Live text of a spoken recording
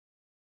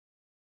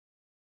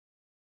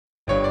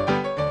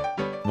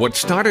What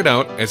started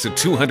out as a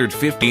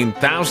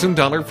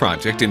 $215,000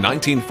 project in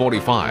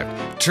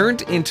 1945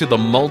 turned into the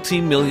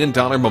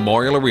multi-million-dollar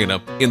Memorial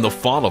Arena in the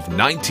fall of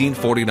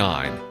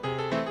 1949.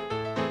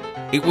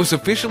 It was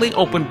officially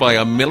opened by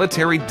a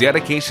military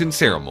dedication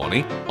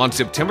ceremony on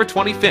September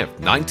 25,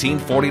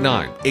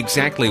 1949,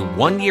 exactly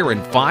 1 year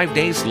and 5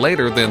 days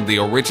later than the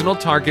original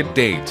target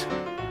date.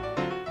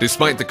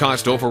 Despite the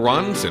cost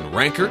overruns and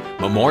rancor,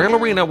 Memorial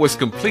Arena was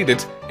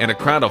completed and a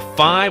crowd of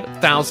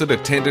 5,000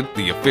 attended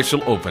the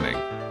official opening.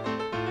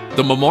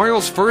 The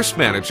Memorial's first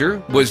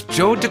manager was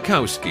Joe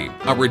Dukowski,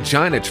 a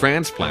Regina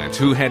transplant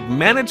who had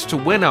managed to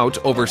win out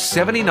over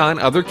 79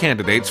 other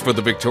candidates for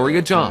the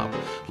Victoria job.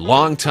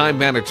 Longtime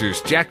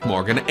managers Jack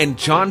Morgan and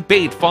John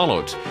Bate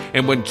followed,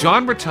 and when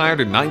John retired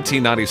in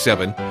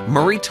 1997,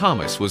 Murray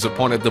Thomas was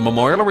appointed the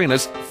Memorial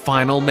Arena's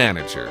final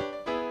manager.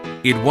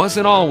 It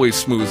wasn't always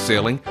smooth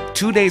sailing.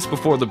 2 days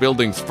before the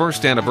building's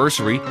first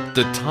anniversary,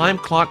 the time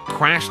clock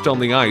crashed on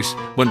the ice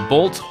when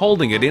bolts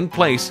holding it in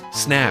place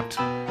snapped.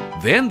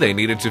 Then they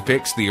needed to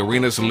fix the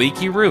arena's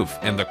leaky roof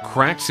and the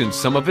cracks in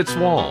some of its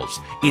walls.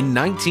 In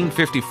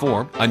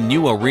 1954, a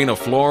new arena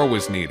floor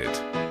was needed.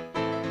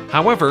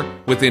 However,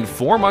 within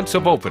 4 months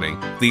of opening,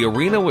 the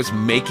arena was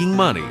making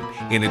money.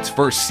 In its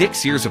first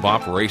 6 years of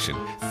operation,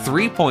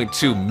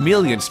 3.2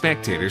 million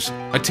spectators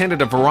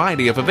attended a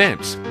variety of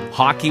events.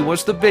 Hockey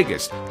was the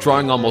biggest,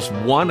 drawing almost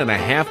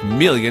 1.5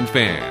 million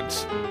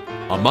fans.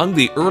 Among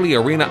the early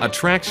arena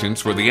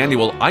attractions were the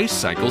annual Ice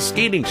Cycle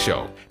skating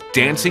show,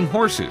 dancing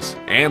horses,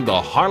 and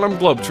the Harlem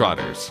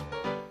Globetrotters.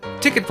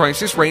 Ticket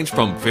prices ranged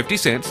from 50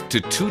 cents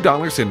to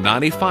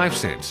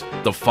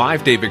 $2.95. The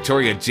 5-day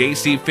Victoria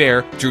J.C.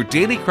 Fair drew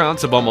daily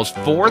crowds of almost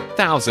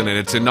 4,000 in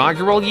its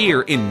inaugural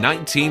year in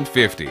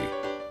 1950.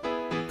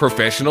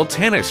 Professional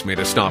tennis made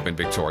a stop in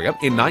Victoria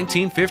in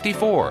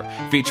 1954,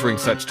 featuring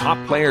such top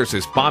players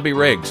as Bobby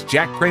Riggs,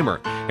 Jack Kramer,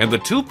 and the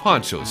two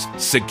Ponchos,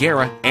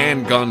 Segura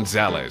and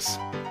Gonzalez.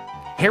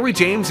 Harry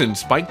James and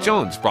Spike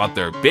Jones brought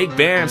their big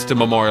bands to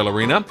Memorial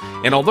Arena,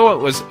 and although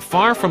it was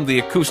far from the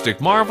acoustic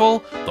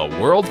marvel, the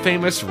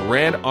world-famous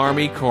Red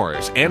Army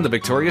Chorus and the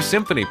Victoria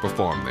Symphony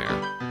performed there.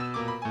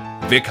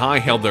 Vic High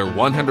held their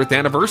 100th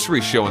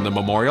anniversary show in the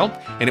Memorial,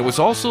 and it was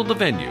also the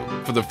venue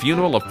for the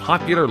funeral of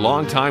popular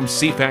longtime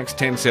CFAX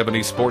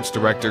 1070 sports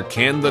director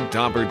Ken the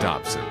Dauber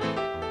Dobson.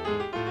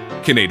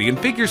 Canadian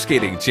Figure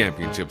Skating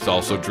Championships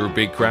also drew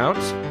big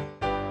crowds.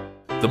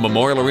 The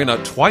Memorial Arena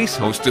twice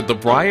hosted the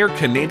Brier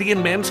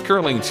Canadian Men's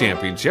Curling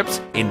Championships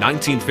in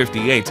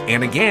 1958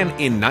 and again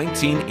in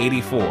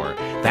 1984.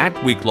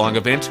 That week-long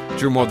event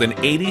drew more than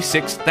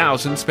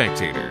 86,000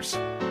 spectators.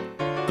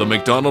 The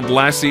McDonald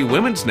Lassie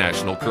Women's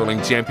National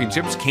Curling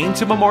Championships came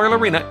to Memorial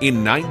Arena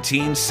in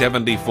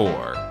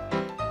 1974.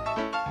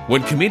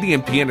 When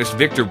comedian pianist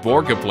Victor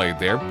Borge played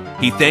there,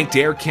 he thanked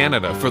Air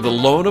Canada for the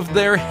loan of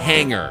their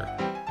hangar.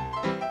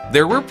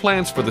 There were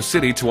plans for the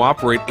city to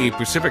operate a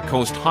Pacific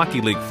Coast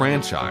Hockey League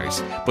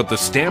franchise, but the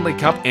Stanley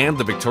Cup and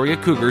the Victoria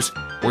Cougars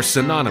were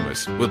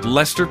synonymous with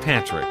Lester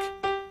Patrick.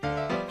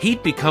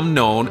 He'd become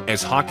known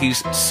as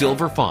hockey's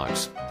Silver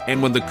Fox,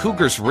 and when the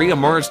Cougars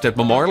re-emerged at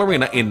Memorial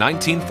Arena in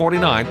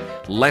 1949,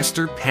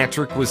 Lester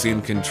Patrick was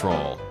in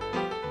control.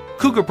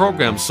 Cougar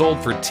programs sold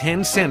for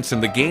 10 cents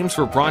and the games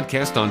were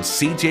broadcast on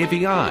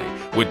CJVI,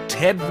 with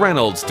Ted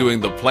Reynolds doing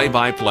the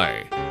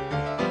play-by-play.